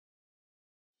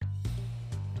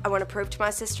I want to prove to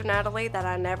my sister Natalie that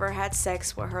I never had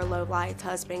sex with her low-life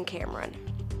husband, Cameron.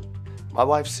 My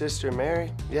wife's sister,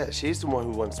 Mary, yeah, she's the one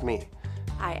who wants me.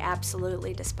 I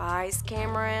absolutely despise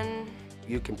Cameron.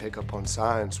 You can pick up on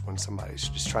signs when somebody's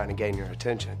just trying to gain your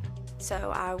attention.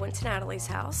 So I went to Natalie's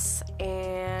house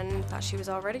and thought she was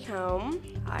already home.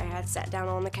 I had sat down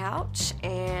on the couch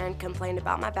and complained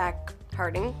about my back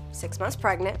hurting, 6 months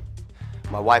pregnant.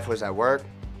 My wife was at work.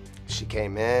 She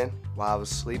came in while I was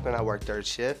sleeping. I worked third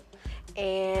shift.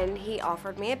 And he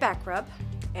offered me a back rub,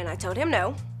 and I told him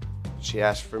no. She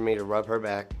asked for me to rub her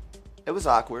back. It was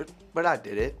awkward, but I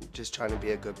did it, just trying to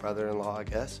be a good brother-in-law, I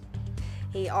guess.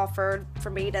 He offered for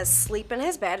me to sleep in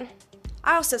his bed.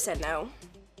 I also said no.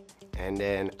 And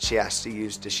then she asked to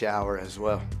use the shower as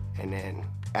well, and then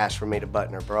asked for me to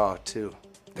button her bra too.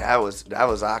 That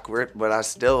was awkward, but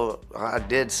I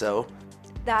did so.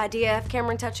 The idea of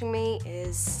Cameron touching me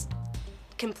is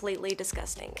completely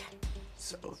disgusting.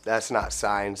 So if that's not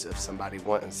signs of somebody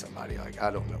wanting somebody, like,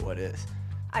 I don't know what is.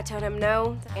 I told him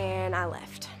no, and I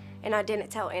left. And I didn't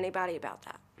tell anybody about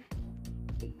that.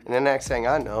 And the next thing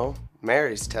I know,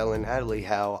 Mary's telling Natalie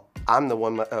how I'm the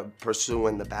one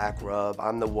pursuing the back rub.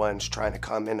 I'm the one trying to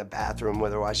come in the bathroom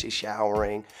with her while she's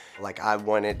showering. Like I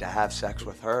wanted to have sex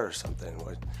with her or something.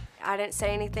 I didn't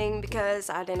say anything because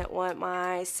I didn't want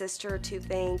my sister to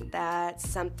think that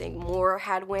something more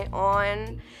had went on.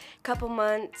 A couple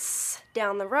months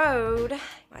down the road,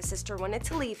 my sister wanted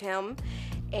to leave him,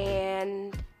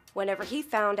 and whenever he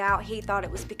found out, he thought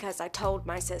it was because I told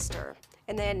my sister.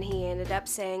 And then he ended up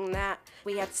saying that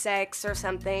we had sex or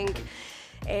something,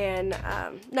 and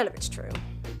none of it's true.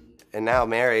 And now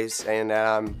Mary's saying that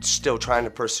I'm still trying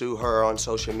to pursue her on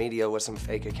social media with some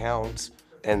fake accounts,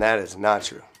 and that is not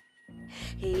true.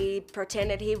 He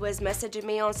pretended he was messaging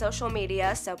me on social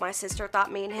media, so my sister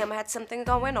thought me and him had something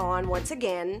going on once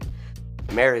again.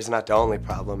 Mary's not the only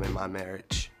problem in my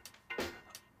marriage.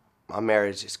 My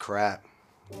marriage is crap.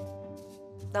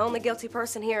 The only guilty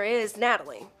person here is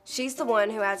Natalie. She's the one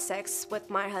who had sex with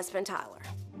my husband, Tyler.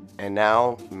 And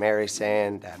now Mary's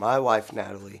saying that my wife,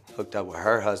 Natalie, hooked up with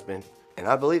her husband, and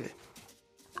I believe it.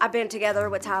 I've been together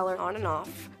with Tyler on and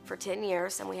off for 10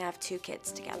 years, and we have 2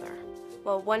 kids together.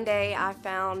 Well, one day I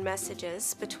found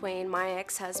messages between my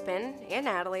ex-husband and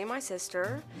Natalie, my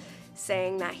sister,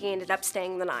 saying that he ended up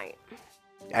staying the night.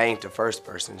 I ain't the first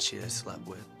person she has slept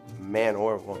with, man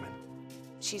or woman.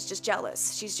 She's just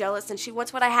jealous. She's jealous and she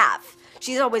wants what I have.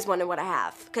 She's always wanted what I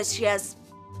have because she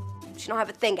don't have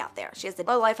a thing out there. She has a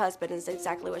low-life husband, is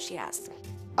exactly what she has.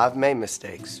 I've made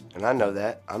mistakes, and I know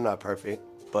that. I'm not perfect,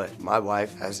 but my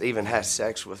wife has even had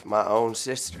sex with my own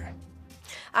sister.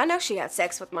 I know she had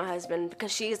sex with my husband because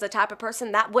she is the type of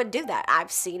person that would do that.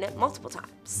 I've seen it multiple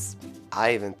times.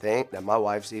 I even think that my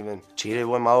wife's even cheated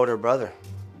with my older brother.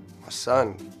 My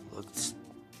son looks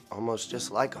almost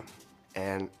just like him.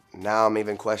 And now I'm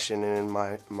even questioning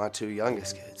my 2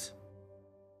 youngest kids.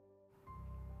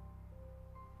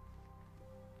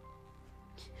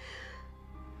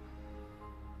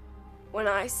 When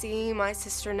I see my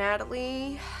sister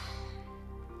Natalie,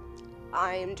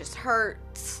 I am just hurt.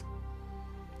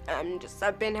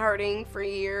 I've been hurting for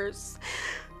years.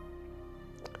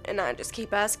 And I just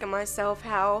keep asking myself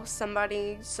how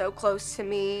somebody so close to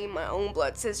me, my own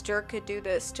blood sister, could do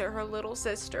this to her little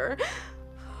sister.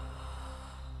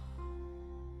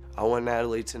 I want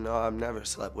Natalie to know I've never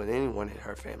slept with anyone in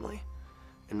her family.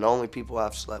 And the only people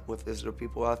I've slept with is the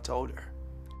people I've told her.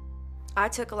 I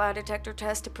took a lie detector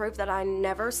test to prove that I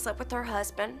never slept with her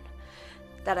husband,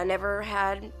 that I never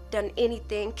had done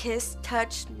anything, kissed,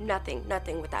 touched, nothing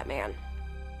with that man.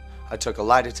 I took a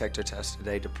lie detector test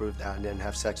today to prove that I didn't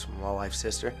have sex with my wife's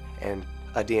sister, and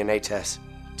a DNA test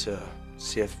to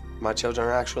see if my children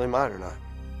are actually mine or not.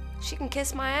 She can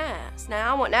kiss my ass.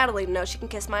 Now, I want Natalie to know she can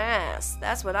kiss my ass.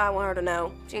 That's what I want her to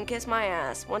know. She can kiss my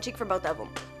ass. One cheek for both of them,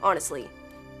 honestly.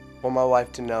 I want my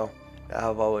wife to know that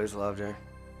I've always loved her.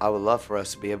 I would love for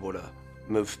us to be able to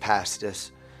move past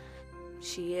this.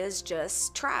 She is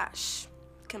just trash.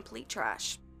 Complete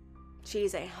trash.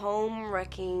 She's a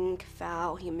home-wrecking,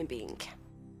 foul human being.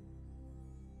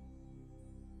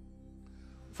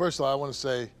 First of all, I want to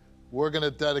say we're going to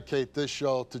dedicate this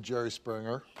show to Jerry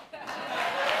Springer.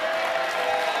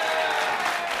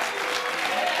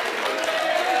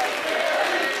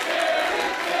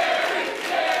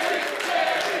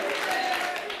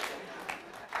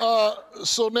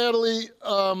 So Natalie,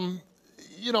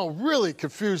 really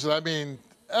confusing. I mean,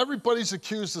 everybody's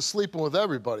accused of sleeping with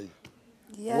everybody.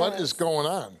 Yes. What is going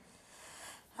on?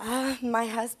 My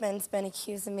husband's been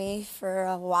accusing me for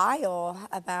a while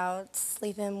about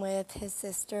sleeping with his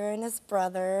sister and his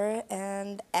brother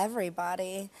and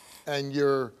everybody. And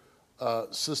your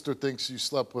sister thinks you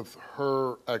slept with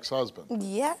her ex-husband.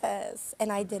 Yes,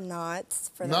 and I did not.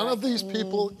 For the None of record. these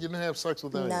people, you didn't have sex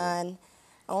with any of them? None.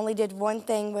 I only did one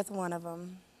thing with one of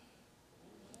them.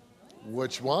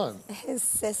 Which one? His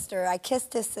sister. I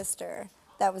kissed his sister.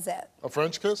 That was it. A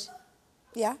French kiss?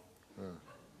 Yeah.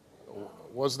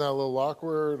 Wasn't that a little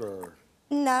awkward, or?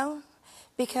 No,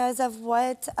 because of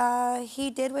what he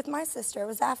did with my sister. It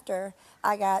was after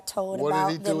I got told What about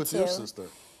did he do them with too. your sister?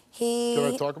 He.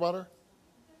 Can I talk about her?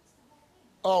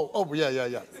 Oh,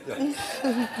 yeah.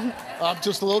 I'm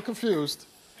just a little confused.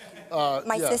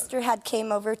 My sister had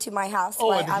came over to my house Oh,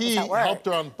 while and I was he at work. helped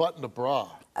her unbutton the bra.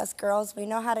 Us girls, we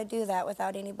know how to do that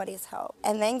without anybody's help.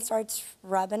 And then starts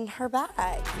rubbing her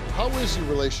back. How is your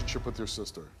relationship with your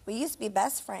sister? We used to be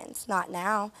best friends, not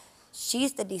now.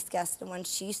 She's the disgusting one.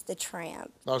 She's the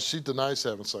tramp. Now, she denies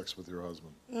having sex with your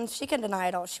husband. She can deny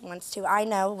it all she wants to. I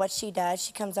know what she does.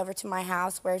 She comes over to my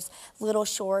house, wears little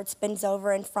shorts, bends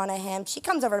over in front of him. She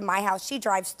comes over to my house. She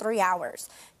drives 3 hours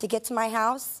to get to my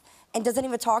house and doesn't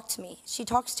even talk to me. She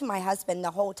talks to my husband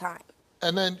the whole time.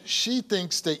 And then she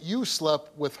thinks that you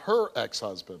slept with her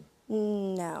ex-husband.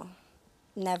 No,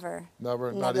 never.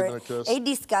 Never? Not even a kiss? It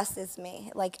disgusts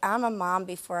me. Like, I'm a mom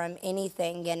before I'm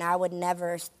anything, and I would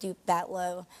never stoop that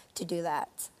low to do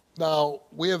that. Now,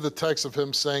 we have the text of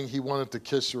him saying he wanted to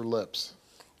kiss your lips.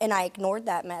 And I ignored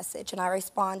that message, and I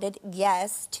responded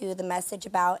yes to the message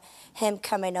about him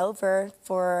coming over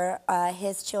for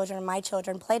his children and my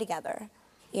children play together.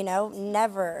 You know,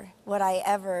 never would I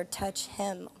ever touch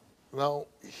him. Now,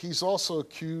 he's also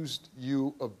accused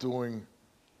you of doing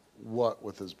what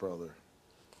with his brother?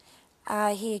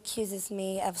 He accuses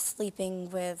me of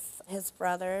sleeping with his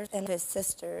brother and his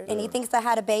sister. And he thinks I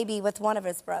had a baby with one of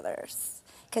his brothers.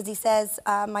 Because he says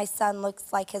my son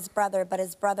looks like his brother, but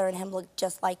his brother and him look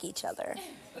just like each other.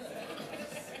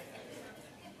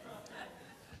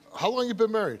 How long you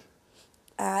been married?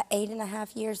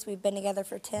 8.5 years. We've been together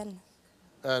for 10.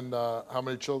 And how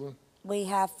many children? We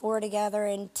have 4 together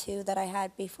and 2 that I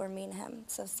had before me and him.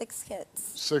 So 6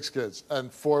 kids. 6 kids.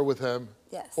 And 4 with him?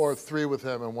 Yes. Or 3 with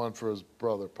him and 1 for his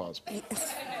brother, possibly?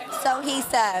 So he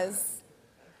says.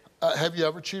 Have you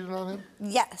ever cheated on him?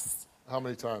 Yes. How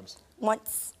many times?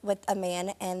 Once with a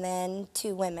man and then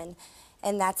 2 women.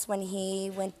 And that's when he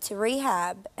went to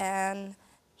rehab. And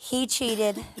he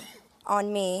cheated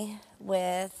on me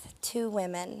with 2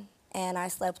 women. And I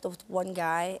slept with 1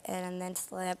 guy and then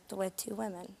slept with 2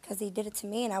 women. Because he did it to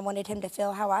me and I wanted him to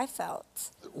feel how I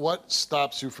felt. What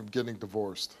stops you from getting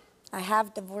divorced? I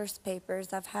have divorce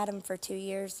papers. I've had them for 2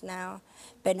 years now.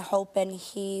 Been hoping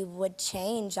he would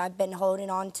change. I've been holding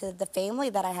on to the family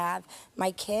that I have.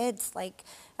 My kids, like,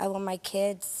 I want my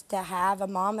kids to have a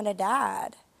mom and a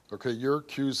dad. Okay, you're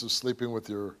accused of sleeping with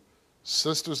your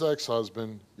sister's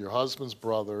ex-husband, your husband's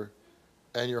brother,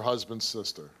 and your husband's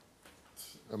sister.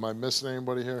 Am I missing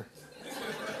anybody here?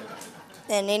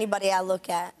 And anybody I look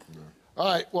at. No.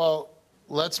 All right, well,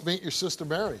 let's meet your sister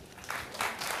Mary.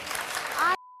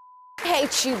 I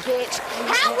hate you, bitch.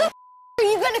 How the are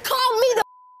you gonna call me the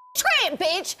tramp,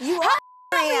 bitch? You How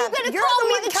I are you am. gonna You're call the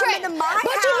me one the coming tramp? to my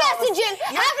But house. you're messaging,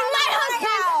 You're having my coming to my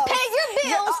husband house. pay your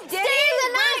bills, Did stay he? the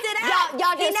night. Where's it at?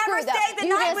 Y'all He just never screwed up. stayed the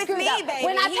You night just with screwed me, up. baby.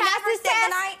 When I He pass never this stayed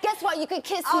the test, night. guess what? You can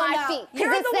kiss Oh, my no. feet. 'Cause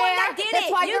You're it's the one there. that did That's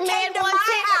it. why You your man came to wants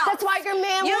my it. house. That's why your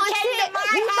man You wants came it. to my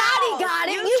You house. bodyguard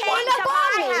it. You You came wouldn't have to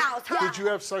bought my me. house, huh? Did you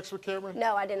have sex with Cameron?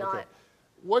 No, I did not. Okay.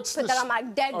 What's Put this? that on my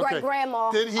dead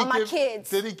great-grandma, Did he on my give, kids.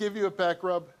 Did he give you a back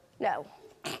rub? No.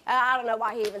 I don't know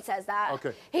why he even says that.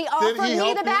 Okay. He Did offered he me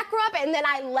help the you? back rub, and then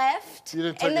I left. You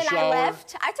didn't take and a then shower? I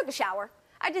left. I took a shower.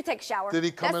 I did take a shower. Did he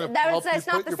come in and That's help you not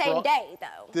put the your same bra? day,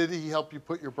 though. Did he help you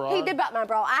put your bra He on? did button my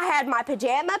bra. I had my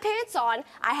pajama pants on.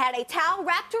 I had a towel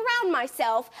wrapped around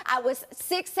myself. I was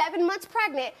 6, 7 months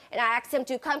pregnant, and I asked him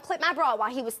to come clip my bra while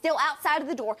he was still outside of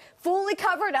the door, fully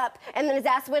covered up, and then his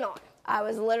ass went on. I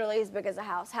was literally as big as a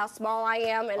house. How small I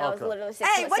am, and I was Okay. literally 6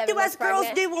 Hey, months, what 7 do us months girls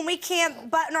pregnant. do when we can't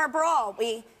button our bra?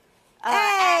 We,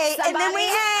 ask and then we, somebody.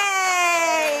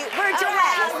 hey, where'd you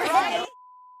at? Okay.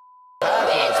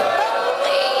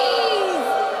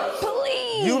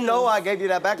 Please. You know I gave you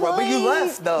that back rub, but you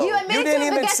left though. You admitted didn't to it,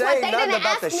 but even guess what? say They nothing didn't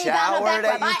about the ask me about shower my back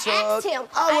that rub. you I asked took. him.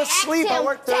 I was asked asleep. I him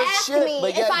worked to third ask shift, me but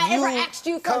if yet I you ever asked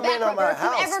you for a come back in on rub, or my if you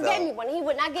house ever though. gave me one. He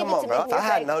would not give Come it on, to bro. me. If You're I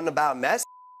had fake. known about mess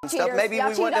and stuff, Cheaters. maybe Y'all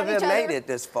we cheat wouldn't on have each made other. it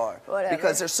this far. Whatever.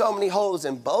 Because there's so many holes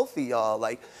in both of y'all.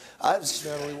 Like, I was.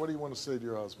 Natalie, what do you want to say to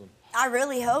your husband? I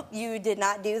really hope you did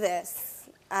not do this.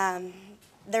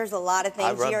 there's a lot of I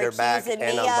things rubbed you're her back accusing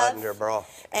and me unbuttoned of, her bra.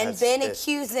 and been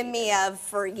accusing me of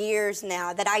for years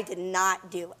now that I did not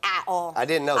do at all. I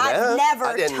didn't know I've that. never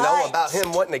I didn't know about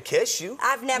him wanting to kiss you.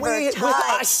 I've never I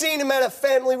touched. seen him at a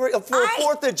family for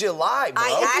 4th of July, bro.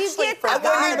 I actually get I forgot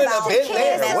wouldn't even have about been the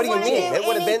there. kiss. What do you mean? It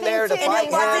would have been there to fight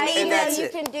him, and that's You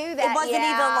it. can do that. It wasn't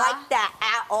even like that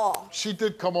at all. She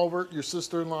did come over. Your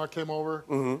sister-in-law came over,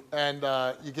 and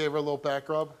you gave her a little back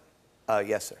rub.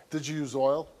 Yes, sir. Did you use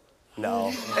oil?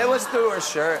 No. It was through her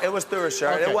shirt. It was through her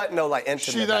shirt. Okay. It wasn't no like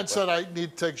intimate. She then said, "I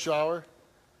need to take a shower,"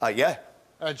 Yeah.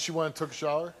 and she went and took a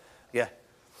shower. Yeah.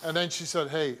 And then she said,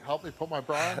 "Hey, help me put my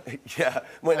bra on." Yeah.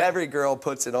 When every girl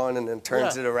puts it on and then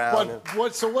turns it around.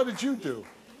 So what did you do?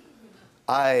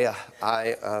 I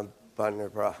buttoned her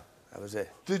bra. That was it.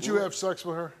 Did you have sex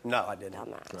with her? No, I didn't.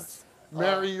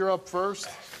 Mary, you're up first.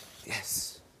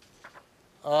 Yes.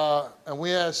 And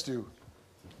we asked you,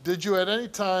 did you at any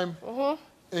time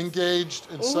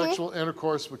engaged in sexual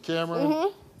intercourse with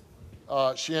Cameron?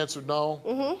 She answered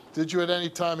no. Did you at any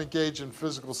time engage in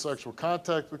physical sexual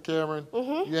contact with Cameron?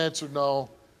 You answered no.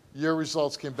 Your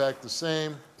results came back the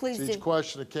same. Please to each do.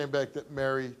 question, it came back that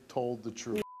Mary told the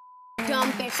truth.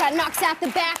 Dumb bitch. That knocks out the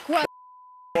back rub.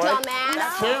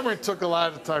 Dumbass. Cameron took a lie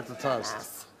detector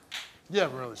test. You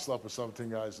haven't really slept with 17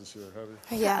 guys this year, have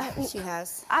you? Yeah, she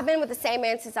has. I've been with the same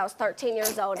man since I was 13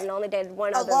 years old and only dated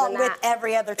one other Along than with that.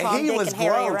 every other Tom, And he Dick, was and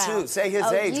Harry grown around. too. Say his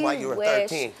Oh, age while you you were wish.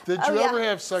 13. Did Oh, you yeah. ever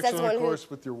have Says sexual one who- intercourse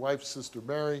with your wife's sister,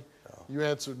 Mary? You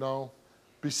answered no.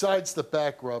 Besides the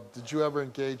back rub, did you ever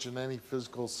engage in any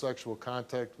physical sexual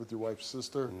contact with your wife's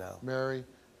sister, No. Mary?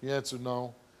 You answered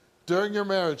no. During your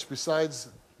marriage, besides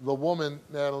the woman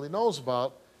Natalie knows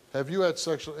about, have you had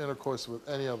sexual intercourse with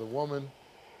any other woman?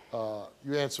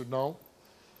 You answered no.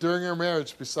 During your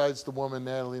marriage, besides the woman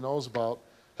Natalie knows about,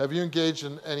 have you engaged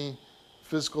in any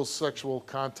physical sexual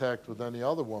contact with any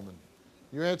other woman?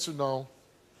 You answered no.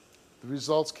 The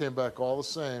results came back all the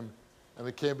same, and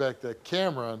it came back that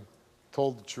Cameron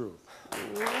told the truth.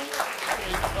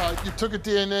 You took a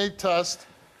DNA test,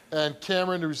 and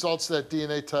Cameron, the results of that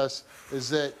DNA test is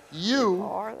that you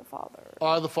Or the father.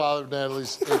 are the father of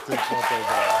Natalie's 18th-month-old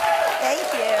daughter.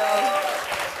 Thank you.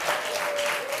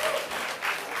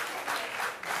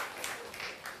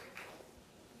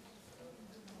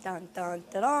 Dun, dun,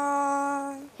 dun,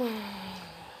 dun.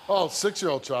 Oh,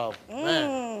 6-year-old child.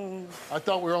 Man, I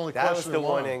thought we were only That was the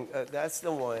questioning one. That's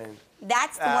the one.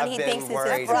 That's the one I've he been thinks is his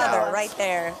worried brother about. right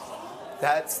there.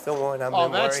 That's the one I'm Oh,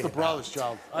 worried that's the about. brother's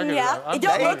child. I get Yeah, it. it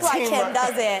don't look like 18 him,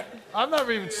 does it? I've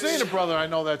never even seen a brother. I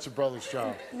know that's your brother's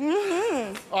child.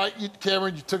 All right,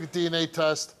 Cameron, you took a DNA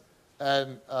test,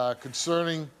 and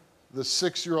concerning the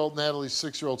 6-year-old, Natalie's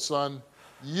 6-year-old son,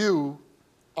 you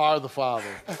are the father.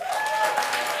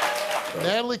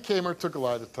 Natalie Kamer took a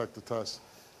lie detector test,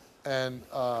 and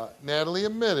Natalie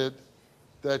admitted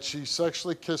that she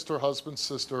sexually kissed her husband's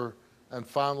sister and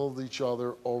fondled each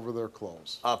other over their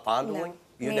clothes. Fondling? No.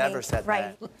 You Meaning, never said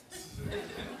right. that.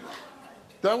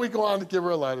 Then we go on to give her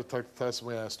a lie detector test, and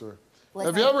we asked her, Was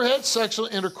have I- you ever had sexual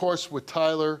intercourse with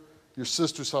Tyler, your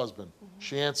sister's husband?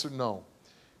 She answered no.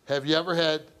 Have you ever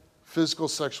had physical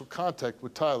sexual contact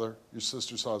with Tyler, your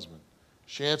sister's husband?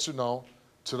 She answered no.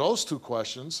 To those two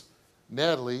questions,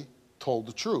 Natalie told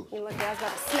the truth. You look like I was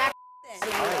about to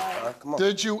smack. Come on.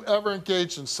 Did you ever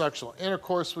engage in sexual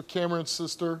intercourse with Cameron's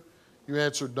sister? You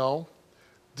answered no.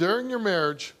 During your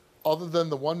marriage, other than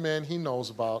the one man he knows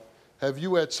about, have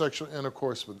you had sexual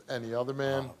intercourse with any other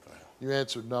man? You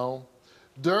answered no.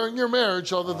 During your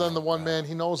marriage, other than the one man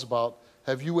he knows about,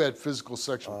 have you had physical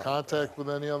sexual contact with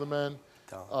any other man?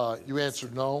 You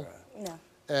answered no. No.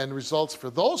 And results for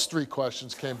those three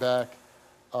questions came back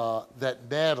that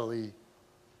Natalie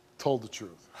told the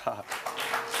truth.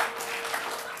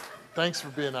 Thanks for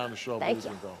being on the show, Thank Blues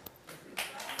you. and Go.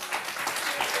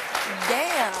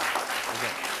 Damn.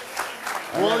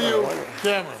 Will you,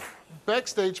 Cameron?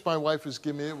 Backstage, my wife is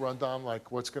giving me a rundown,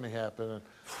 like, what's going to happen. And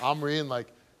I'm reading, like,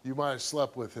 you might have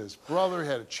slept with his brother,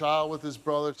 had a child with his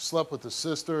brother, slept with his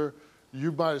sister.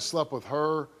 You might have slept with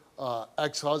her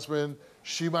ex-husband.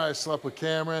 She might have slept with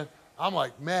Cameron. I'm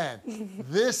like, man,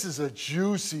 this is a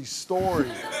juicy story.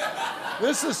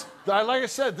 This is, like I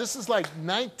said, this is like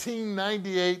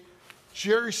 1998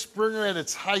 Jerry Springer at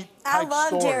its height. I type love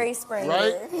story, Jerry Springer.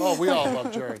 Right? Oh, we all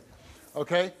love Jerry.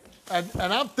 Okay? And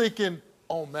I'm thinking,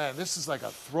 oh man, this is like a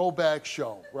throwback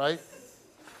show, right?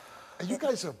 And you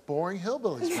guys are boring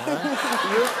hillbillies, man.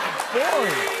 You're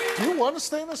boring. Do you want to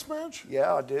stay in this marriage?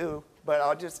 Yeah, I do. But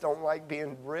I just don't like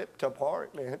being ripped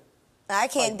apart, man. I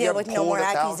can't Like, deal you're with no more pulled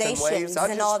 1,000 ways. accusations I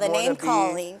and just all the wanna name be-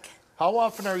 calling. How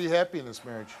often are you happy in this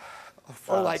marriage?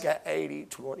 Or like at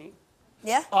 80-20.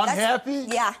 Yeah. Unhappy?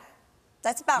 Yeah.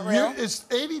 That's about real. It's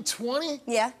 80-20?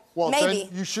 Yeah, Well, maybe.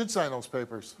 then you should sign those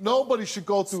papers. Nobody should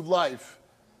go through life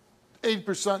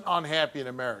 80% unhappy in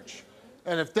a marriage.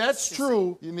 And if that's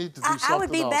true, you need to do something else. I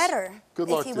would be better Good if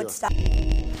luck he to would you. stop.